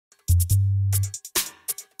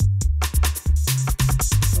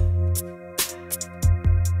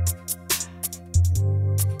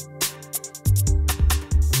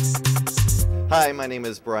Hi, my name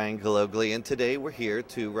is Brian Galogli, and today we're here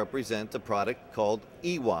to represent a product called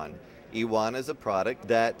eWON. eWON is a product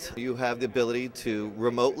that you have the ability to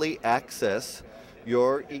remotely access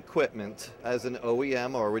your equipment as an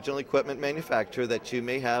OEM or original equipment manufacturer, that you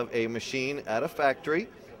may have a machine at a factory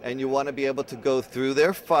and you want to be able to go through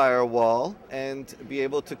their firewall and be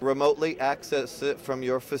able to remotely access it from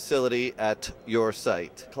your facility at your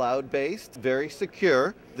site. Cloud-based, very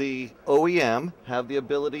secure. The OEM have the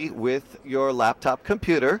ability with your laptop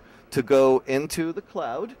computer to go into the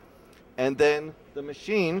cloud, and then the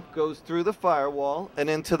machine goes through the firewall and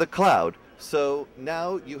into the cloud. So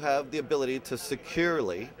now you have the ability to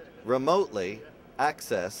securely, remotely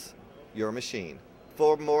access your machine.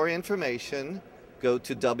 For more information, go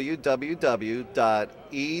to www.ewon.us.